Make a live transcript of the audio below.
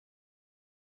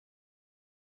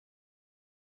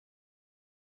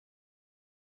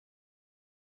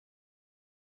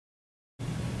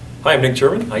Hi, I'm Nick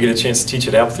German. I get a chance to teach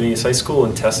at Appleton East High School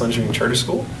and Tesla Engineering Charter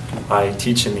School. I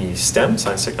teach in the STEM,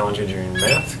 Science, Technology, Engineering, and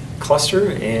Math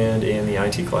cluster and in the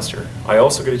IT cluster. I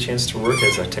also get a chance to work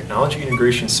as a technology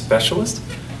integration specialist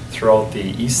throughout the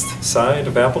east side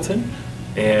of Appleton,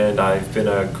 and I've been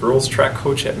a girls track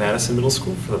coach at Madison Middle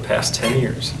School for the past 10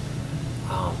 years.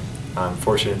 I'm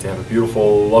fortunate to have a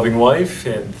beautiful, loving wife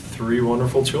and 3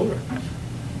 wonderful children.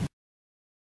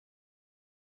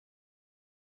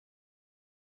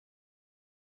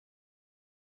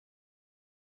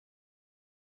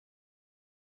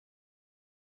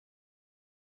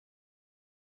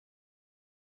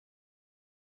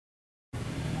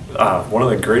 One of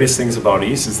the greatest things about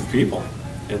East is the people.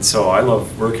 And so I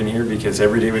love working here because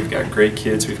every day we've got great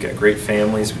kids, we've got great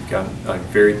families, we've got a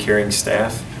very caring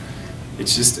staff.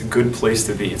 It's just a good place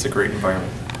to be. It's a great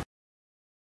environment.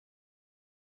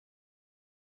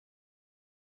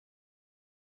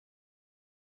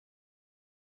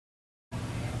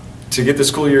 To get the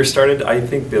school year started, I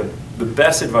think the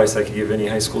best advice I could give any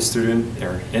high school student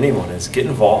or anyone is get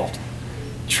involved.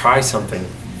 Try something.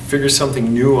 Figure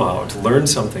something new out, learn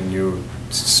something new,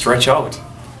 stretch out.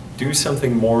 Do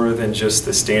something more than just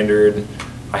the standard,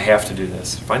 I have to do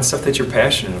this. Find stuff that you're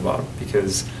passionate about,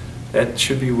 because that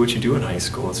should be what you do in high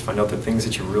school, is find out the things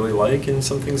that you really like and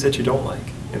some things that you don't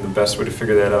like. And the best way to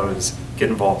figure that out is get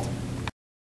involved.